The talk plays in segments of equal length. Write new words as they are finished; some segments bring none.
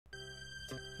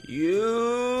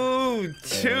YouTube,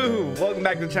 welcome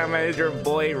back to the channel. Man, it's your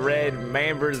boy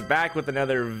RedMamba back with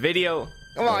another video.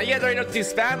 Come on, you guys already know to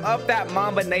spam up that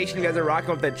Mamba Nation. You guys are rocking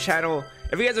with the channel.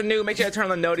 If you guys are new, make sure to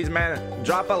turn on the noties, man.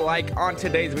 Drop a like on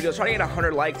today's video. Try to get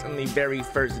 100 likes on the very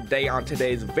first day on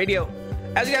today's video.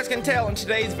 As you guys can tell, in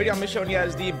today's video, I'm gonna be showing you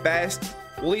guys the best,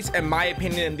 well, at least in my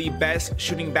opinion, the best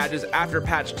shooting badges after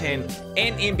patch 10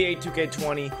 in NBA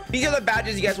 2K20. These are the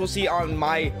badges you guys will see on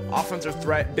my offensive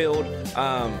threat build.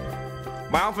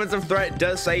 My offensive threat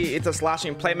does say it's a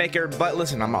slashing playmaker, but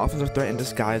listen, I'm an offensive threat in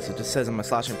disguise. It just says I'm a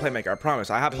slashing playmaker, I promise.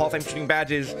 I have Hall of Fame shooting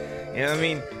badges, you know what I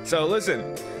mean? So listen,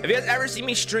 if you guys ever see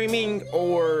me streaming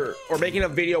or making a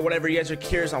video, whatever you guys are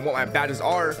curious on what my badges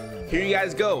are, here you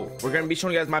guys go. We're gonna be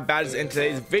showing you guys my badges in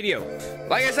today's video.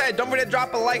 Like I said, don't forget to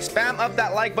drop a like, spam up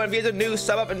that like button. If you guys are new,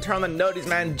 sub up and turn on the noties,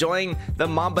 man. Join the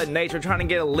Mamba Nation. We're trying to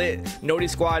get a lit noti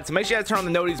squad, so make sure you guys turn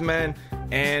on the noties, man,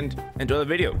 and enjoy the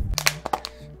video.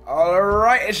 All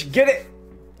right, let's get it.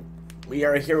 We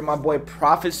are here with my boy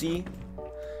Prophecy.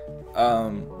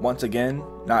 Once again,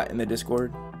 not in the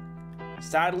Discord.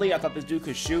 Sadly, I thought this dude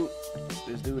could shoot.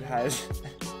 This dude has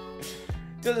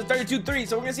does a 32-3,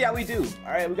 so we're gonna see how we do.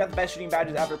 All right, we got the best shooting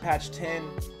badges after patch 10.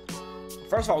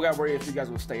 First of all, we gotta worry if you guys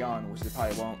will stay on, which they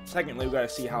probably won't. Secondly, we gotta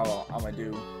see how I'm gonna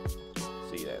do.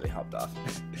 See that they hopped off.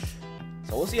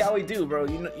 So we'll see how we do, bro.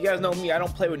 You guys know me. I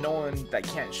don't play with no one that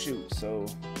can't shoot, so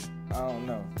I don't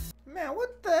know. Man,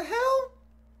 what the hell?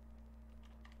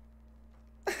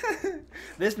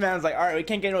 This man's like, all right, we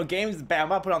can't get no games. Bam, I'm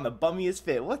gonna put on the bummiest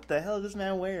fit. What the hell is this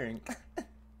man wearing?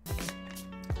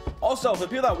 Also, for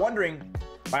people that are wondering,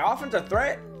 my offensive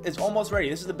threat is almost ready.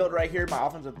 This is the build right here. My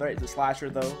offensive threat is a slasher,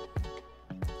 though.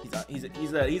 He's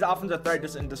offensive threat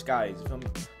just in disguise. You feel me?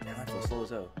 Man, I feel slow as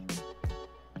hell.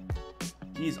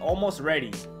 He's almost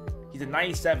ready. He's a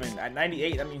 97. At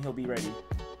 98, that means he'll be ready.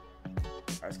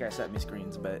 Alright, this guy set me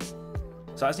screens, but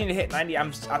so I just need to hit 90. I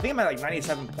think I'm at like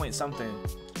 97 point something.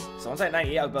 So once I hit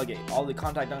 98, I'll be able to get all the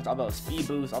contact dunks. I'll be able to speed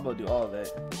boost. I'll be able to do all of it.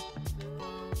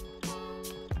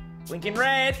 Blinking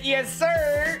red, yes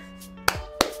sir.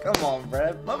 Come on,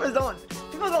 bro.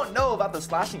 People don't know about the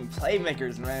slashing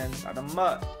playmakers, man. Start them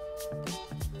up.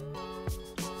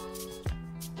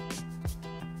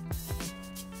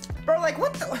 Bro, like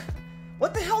what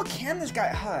the hell can this guy?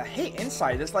 I hate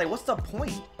inside. It's like, what's the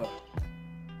point? Ugh.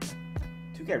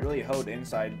 2K really hold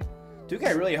inside.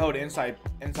 2K really hold inside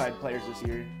players this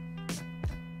year.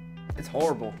 It's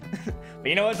horrible. But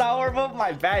you know what's not horrible?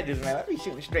 My badges, man. I've been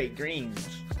shooting straight greens.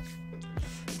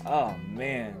 Oh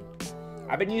man.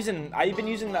 I've been using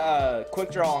quick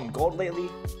draw on gold lately.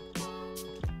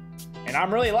 And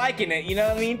I'm really liking it, you know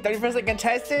what I mean? 30%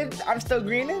 contested. I'm still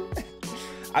greening.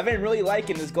 I've been really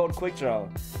liking this gold quick draw.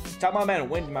 Talk about my man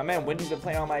Wendy. My man Wendy's been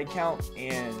playing on my account,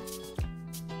 and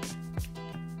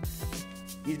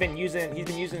he's been using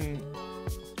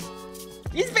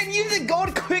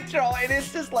gold quick draw, and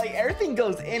it's just like everything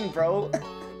goes in, bro.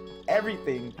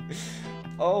 Everything.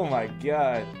 Oh my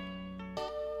god.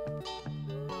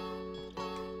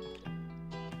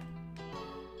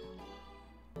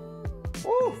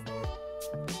 Woo.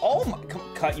 Oh my,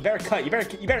 cut. You better cut. You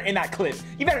better end that clip.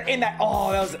 You better end that.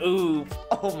 Oh, that was oof.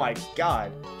 Oh my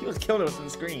god. He was killing us in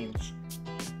screens.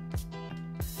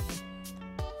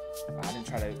 I didn't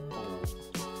try to. Oh.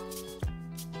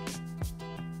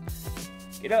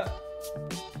 Get up.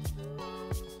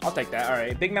 I'll take that. All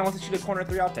right. Big man wants to shoot a corner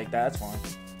three. I'll take that. That's fine.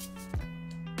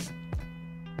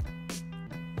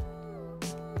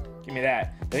 Give me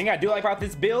that. The thing I do like about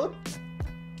this build,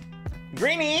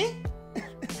 Greeny.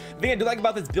 The thing I do like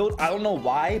about this build, I don't know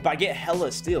why, but I get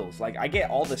hella steals. Like, I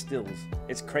get all the steals.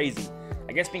 It's crazy.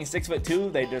 I guess being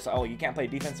 6'2", they just, oh, you can't play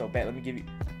defense, so bet. Let me give you.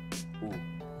 Ooh.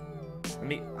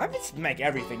 I just make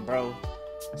everything, bro.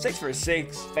 6 for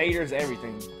 6, faders,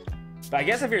 everything. But I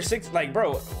guess if you're 6, like,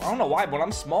 bro, I don't know why, but when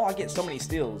I'm small, I get so many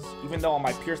steals. Even though on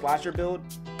my pure slasher build.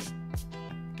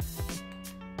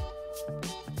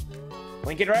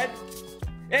 Blinking red.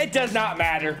 It does not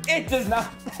matter. It does not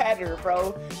matter,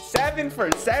 bro. 7 for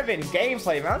 7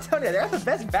 gameplay, man. I'm telling you, they're the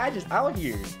best badges out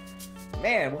here.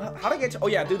 Man, how did I get? Oh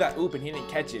yeah, do that oop and he didn't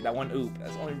that's it. That one oop.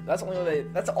 That's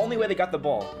the only way they got the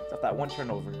ball. Except that one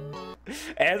turnover. And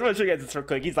I just want to show you guys this real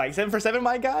quick. He's like 7 for 7,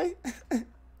 my guy.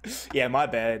 Yeah, my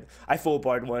bad. I full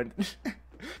barred one.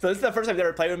 So this is the first time they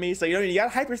ever played with me. So you know what I mean? You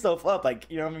gotta hype yourself up. Like,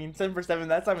 you know what I mean? 7 for 7.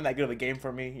 That's not even that good of a game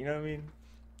for me. You know what I mean?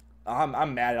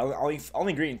 I'm mad. I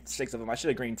only greened 6 of them. I should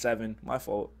have greened 7. My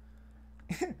fault.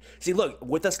 See, look,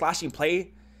 with the slashing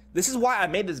play, this is why I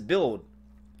made this build.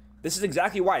 This is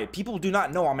exactly why. People do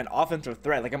not know I'm an offensive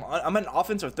threat. Like, I'm an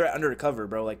offensive threat under the cover,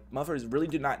 bro. Like, motherfuckers really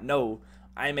do not know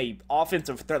I'm a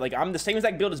offensive threat. Like, I'm the same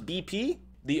exact build as BP,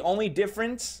 The only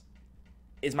difference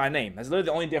is my name. That's literally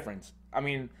the only difference. I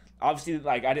mean, obviously,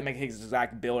 like, I didn't make his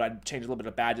exact build. I changed a little bit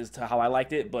of badges to how I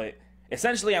liked it, but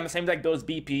essentially, I'm the same exact build as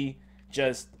BP,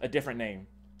 just a different name.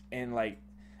 And like,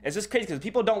 it's just crazy because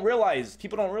people don't realize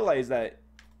that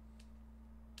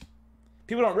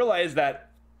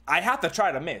I have to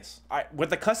try to miss. With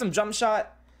the custom jump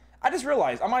shot, I just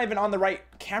realized I'm not even on the right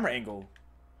camera angle.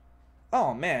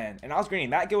 Oh man, and I was greening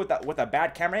that good with a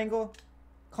bad camera angle.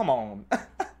 Come on. I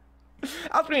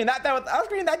was greening that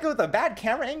good with a bad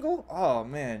camera angle. Oh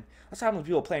man, that's what happens when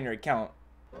people playing your account.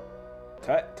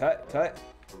 Cut. Yes,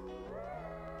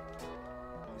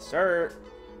 sir.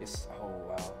 Yes. Oh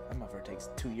wow, that motherfucker takes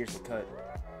 2 years to cut.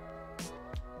 He's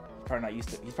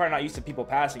probably not used to people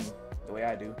passing the way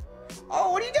I do.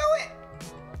 Oh, what are you doing?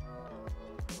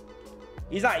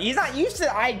 He's not used to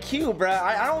IQ, bro.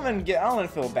 I don't even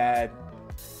feel bad.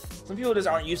 Some people just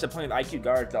aren't used to playing with IQ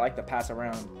guards that like to pass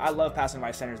around. I love passing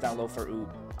my centers down low for oop.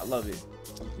 I love it.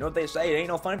 You know what they say? It ain't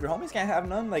no fun if your homies can't have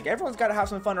none. Like, everyone's got to have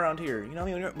some fun around here. You know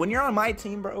what I mean? When you're on my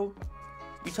team, bro,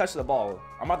 you touch the ball.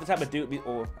 I'm not the type of dude.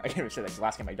 Oh, I can't even say that.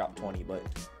 Last game I dropped 20, but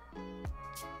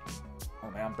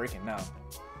oh man, I'm breaking now.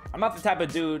 I'm not the type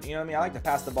of dude. You know what I mean? I like to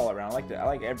pass the ball around. I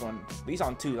like everyone. At least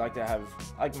on 2. I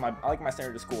like my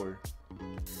center to score. Oh,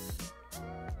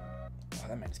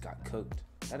 that man just got cooked.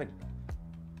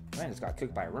 Man just got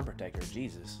cooked by a rim protector.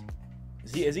 Jesus.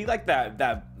 Is he like that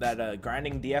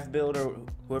grinding DF build, or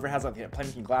whoever has like a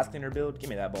playmaking glass cleaner build? Give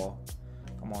me that ball.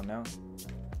 Come on now.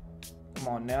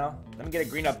 Let me get a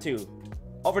green up too.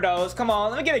 Overdose. Come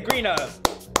on. Let me get a green up.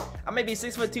 I may be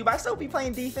 6'2", but I still be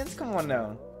playing defense. Come on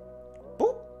now.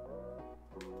 Boop.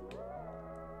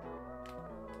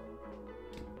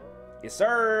 Yes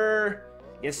sir.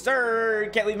 Yes sir.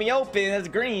 Can't leave me open. That's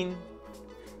green.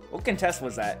 What contest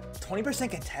was that?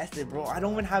 20% contested, bro. I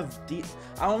don't even have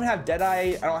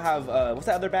Deadeye. I don't have what's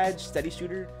that other badge? Steady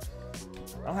shooter.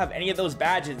 I don't have any of those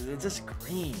badges. It's just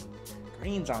green.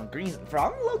 Greens on greens. Bro,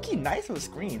 I'm low-key nice with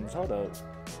screens. Hold up.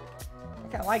 I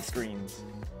kinda like screens.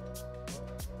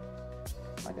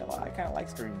 I kinda like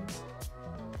screens.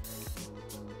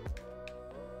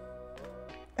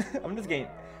 I'm just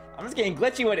getting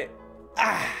glitchy with it.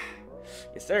 Ah,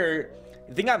 yes sir.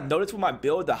 The thing I've noticed with my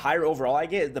build, the higher overall I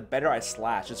get, the better I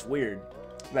slash. It's weird.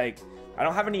 Like, I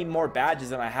don't have any more badges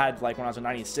than I had like when I was in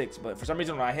 96, but for some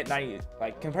reason when I hit 90,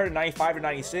 like compared to 95 or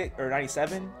 96 or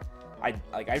 97, I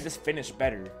just finish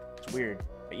better. It's weird.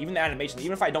 Like, even the animation,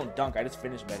 even if I don't dunk, I just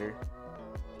finish better.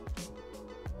 Yes,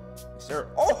 sir.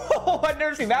 Oh, I've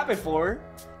never seen that before.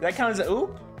 Does that count as an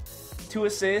oop? 2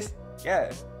 assists.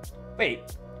 Yeah. Wait.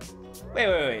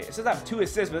 It says I have 2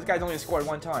 assists, but this guy's only scored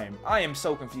 1 time. I am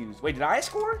so confused. Wait, did I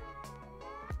score?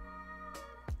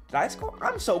 Did I score?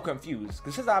 I'm so confused.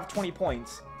 Because it says I have 20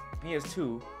 points. And he has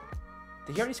 2.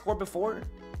 Did he already score before?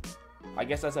 I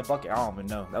guess that's a bucket. I don't even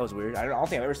know. That was weird. I don't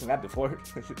think I've ever seen that before.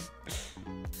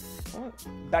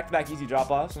 Back-to-back easy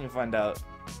drop-offs. Let me find out.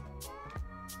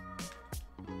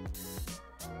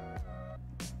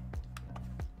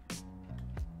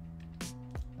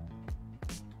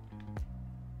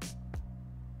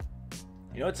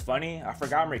 You know what's funny? I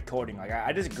forgot I'm recording. Like,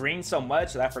 I just greened so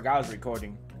much that I forgot I was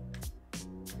recording.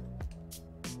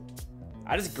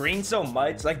 I just green so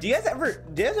much. Like, do you guys ever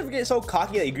get so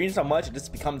cocky that you green so much it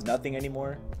just becomes nothing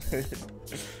anymore?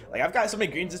 Like, I've got so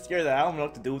many greens this year that I don't know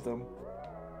what to do with them.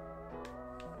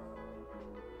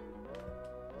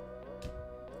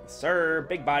 Yes, sir.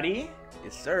 Big body.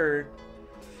 Yes, sir.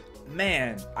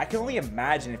 Man, I can only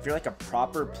imagine if you're like a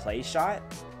proper play shot,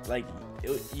 like,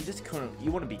 you just couldn't,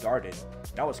 you wouldn't be guarded.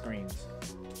 Not with screens.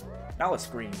 Not with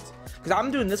screens. Because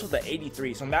I'm doing this with the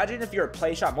 83. So imagine if you're a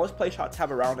play shot. Most play shots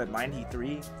have around a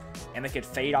 93. And they could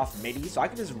fade off midi. So I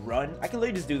could just run. I can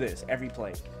literally just do this every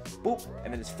play. Boop.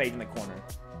 And then just fade in the corner.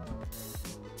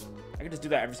 I could just do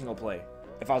that every single play.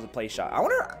 If I was a play shot. I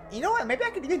wonder, you know what? Maybe I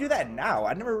could even do that now.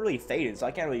 I never really faded. So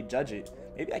I can't really judge it.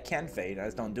 Maybe I can fade. I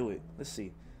just don't do it. Let's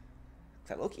see.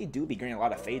 Because I low-key do be getting a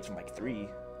lot of fades from like 3.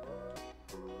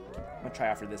 I'm gonna try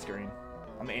after this green.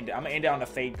 I'm gonna end it on a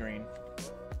fade green.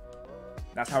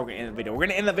 That's how we're gonna end the video. We're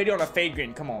gonna end the video on a fade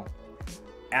green. Come on.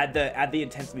 Add the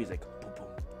intense music. Boom, boom.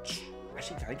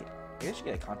 Actually, maybe I should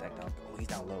get a contact dunk. Oh, he's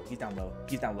down low. He's down low.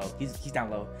 He's down low. He's down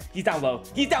low. He's down low.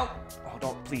 He's down. Oh,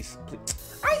 don't, please.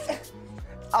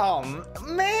 Oh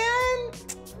man.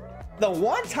 The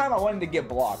one time I wanted to get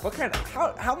blocked. What kind of,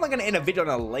 how am I gonna end a video on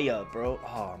a layup, bro?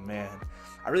 Oh man.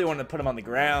 I really wanted to put him on the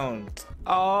ground.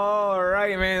 All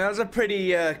right, man. That was a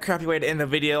pretty crappy way to end the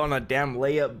video on a damn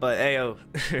layup, but ayo.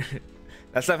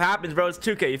 That stuff happens, bro. It's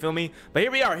 2K, you feel me? But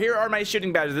here we are. Here are my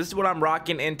shooting badges. This is what I'm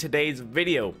rocking in today's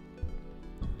video.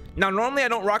 You Now, normally I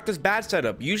don't rock this badge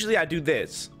setup. Usually I do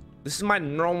this. This is my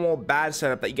normal badge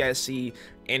setup that you guys see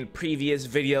in previous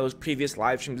videos, previous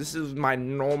live streams. This is my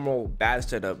normal badge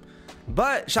setup.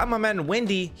 But shout out my man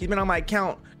Wendy. He's been on my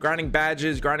account grinding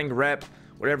badges, grinding rep,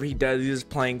 whatever he does. He's just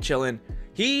playing, chilling.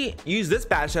 He used this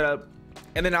badge setup,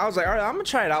 and then I was like, all right, I'm gonna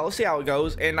try it out. Let's see how it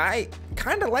goes. And I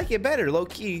kind of like it better, low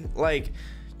key. Like,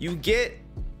 you get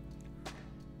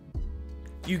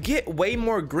way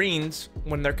more greens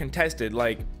when they're contested.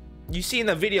 Like, you see in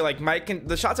the video, like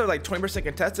the shots are like 20%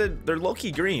 contested. They're low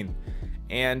key green.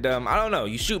 And I don't know,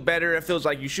 you shoot better. It feels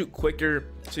like you shoot quicker,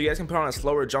 so you guys can put on a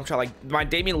slower jump shot. Like my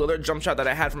Damian Lillard jump shot that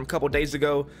I had from a couple days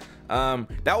ago,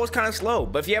 that was kind of slow.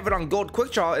 But if you have it on gold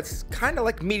quick draw, it's kind of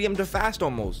like medium to fast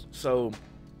almost. So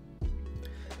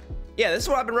yeah, this is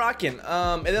what I've been rocking.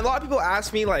 And then a lot of people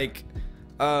ask me like,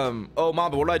 oh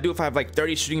Mamba, what do I do if I have like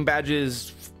 30 shooting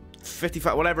badges,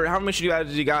 55, whatever, how many shooting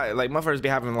badges you got? Like motherfuckers be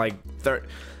having like 30.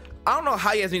 I don't know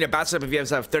how you guys need a badge setup if you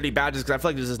guys have 30 badges, because I feel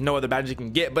like there's just no other badges you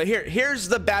can get. But here's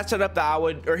the badge setup that I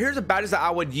would, or here's the badges that I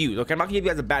would use. Okay, I'm not gonna give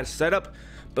you guys a badge setup,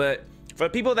 but for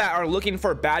people that are looking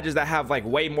for badges that have like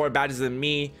way more badges than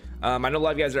me, I know a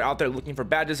lot of you guys are out there looking for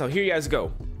badges, so here you guys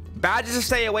go. Badges to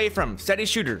stay away from: steady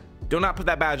shooter, do not put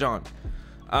that badge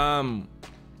on.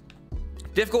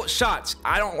 Difficult shots,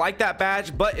 I don't like that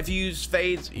badge, but if you use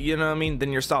fades, you know what I mean,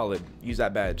 then you're solid. Use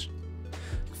that badge.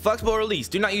 Flexible release,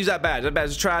 do not use that badge. That badge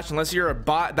is trash unless you're a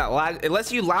bot that lag,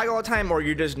 unless you lag all the time or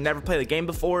you just never played the game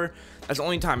before. That's the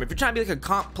only time. If you're trying to be like a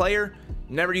comp player,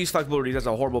 never use flexible release. That's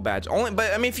a horrible badge.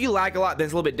 But I mean, if you lag a lot, then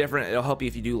it's a little bit different. It'll help you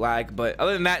if you do lag, but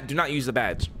other than that, do not use the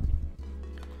badge.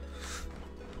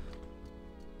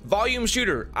 Volume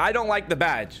shooter, I don't like the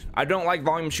badge. I don't like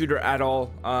volume shooter at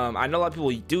all. I know a lot of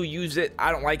people do use it.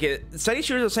 I don't like it. Steady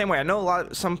shooter is the same way. I know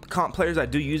some comp players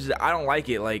that do use it. I don't like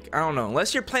it. Like, I don't know,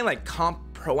 unless you're playing like comp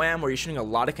pro-am where you're shooting a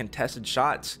lot of contested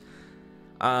shots.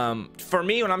 For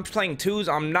me, when I'm playing twos,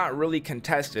 I'm not really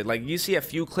contested. Like, you see a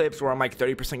few clips where I'm like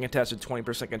 30% contested,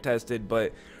 20% contested,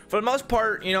 but for the most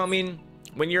part, you know what I mean,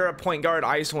 when you're a point guard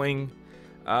ice wing,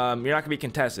 you're not gonna be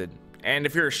contested. And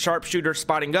if you're a sharpshooter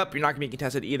spotting up, you're not gonna be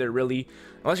contested either, really,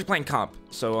 unless you're playing comp.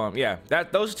 So yeah,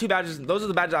 those are two badges. Those are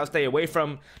the badges I would stay away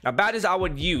from. Now, badges I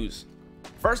would use,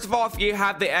 first of all, if you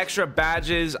have the extra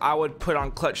badges, I would put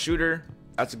on clutch shooter.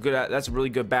 That's a really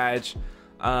good badge.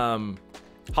 Hot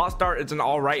start, it's an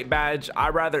all right badge. I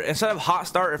rather, instead of hot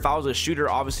start, if I was a shooter,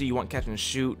 obviously you want catch and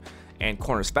shoot and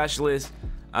corner specialist.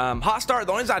 Hot start,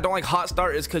 the only reason I don't like hot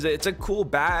start is because it's a cool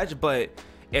badge, but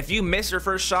if you miss your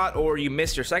first shot or you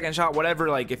miss your second shot, whatever,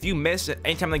 like if you miss it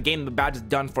anytime in the game, the badge is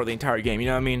done for the entire game, you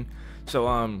know what I mean? So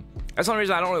that's the only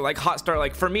reason I don't really like hot start.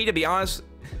 Like, for me, to be honest,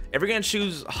 if you're gonna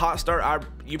choose hot start,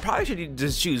 you probably should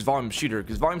just choose volume shooter,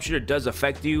 because volume shooter does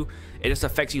affect you. It just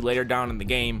affects you later down in the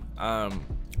game.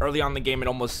 Early on in the game, it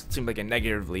almost seems like it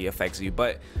negatively affects you,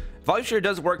 but volume shooter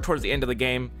does work towards the end of the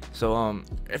game. So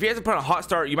if you have to put on a hot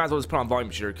start, you might as well just put on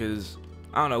volume shooter, because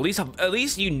I don't know, at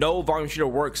least you know volume shooter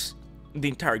works the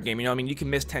entire game. You know what I mean? You can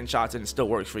miss 10 shots and it still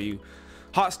works for you.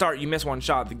 Hot start, you miss one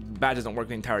shot, the badge doesn't work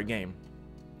the entire game.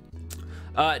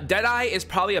 Deadeye is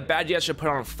probably a badge you guys should put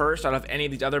on first out of any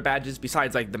of these other badges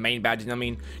besides like the main badges. You know what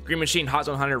I mean? Green Machine, Hot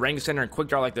Zone Hunter, Range Center, and Quick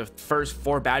Draw, like the first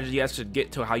 4 badges you guys should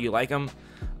get to how you like them.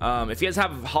 If you guys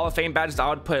have Hall of Fame badges, I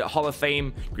would put Hall of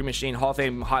Fame Green Machine, Hall of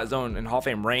Fame Hot Zone, and Hall of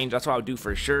Fame Range. That's what I would do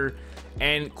for sure.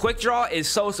 And Quick Draw is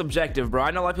so subjective, bro.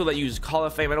 I know a lot of people that use Hall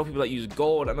of Fame. I know people that use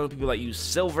gold. I know people that use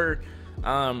silver.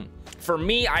 For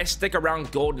me, I stick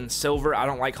around gold and silver. I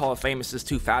don't like Hall of Fame. It's just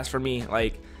too fast for me.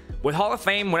 Like, with Hall of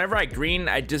Fame, whenever I green,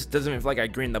 I just doesn't feel like I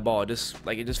green the ball. It just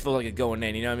feels like it's going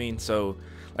in, you know what I mean? So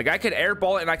like, I could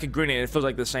airball it and I could green it. It feels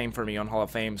like the same for me on Hall of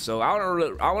Fame. So I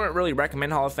wouldn't really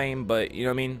recommend Hall of Fame, but you know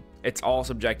what I mean? It's all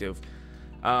subjective.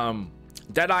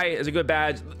 Deadeye is a good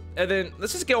badge. And then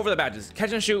let's just get over the badges.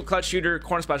 Catch and shoot, clutch shooter,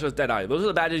 corner specialist, Deadeye. Those are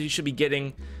the badges you should be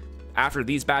getting after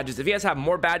these badges. If you guys have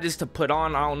more badges to put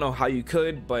on, I don't know how you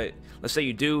could, but let's say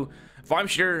you do. Volume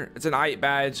shooter, it's an I8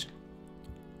 badge.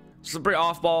 Slippery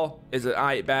off ball is an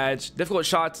I8 badge. Difficult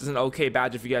shots is an okay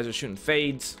badge if you guys are shooting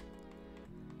fades.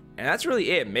 And that's really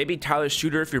it. Maybe Tyler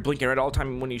Shooter if you're blinking red all the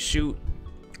time when you shoot.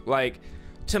 Like,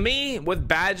 to me, with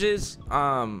badges,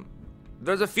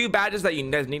 there's a few badges that you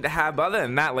guys need to have, but other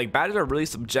than that, like, badges are really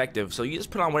subjective. So you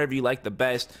just put on whatever you like the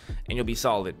best and you'll be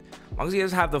solid. As long as you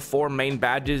guys have the 4 main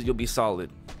badges, you'll be solid.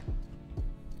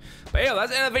 But yeah,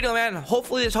 that's the end of the video, man.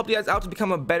 Hopefully this helped you guys out to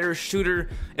become a better shooter.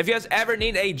 If you guys ever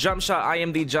need a jump shot, I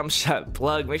am the jump shot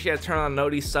plug. Make sure you guys turn on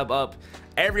noties, sub up.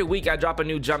 Every week I drop a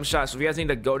new jump shot, so if you guys need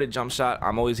to go to jump shot,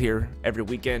 I'm always here every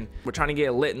weekend. We're trying to get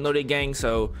a lit and loaded gang,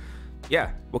 so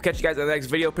yeah, we'll catch you guys in the next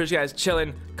video. Appreciate you guys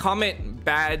chilling. Comment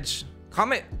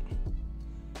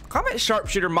comment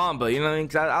sharpshooter mamba, you know what I mean?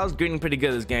 'Cause I was greeting pretty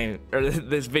good this game, or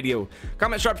this video.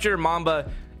 Comment sharpshooter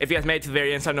mamba if you guys made it to the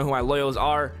very end so I know who my loyals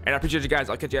are. And I appreciate you guys.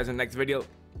 I'll catch you guys in the next video.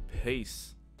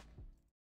 Peace.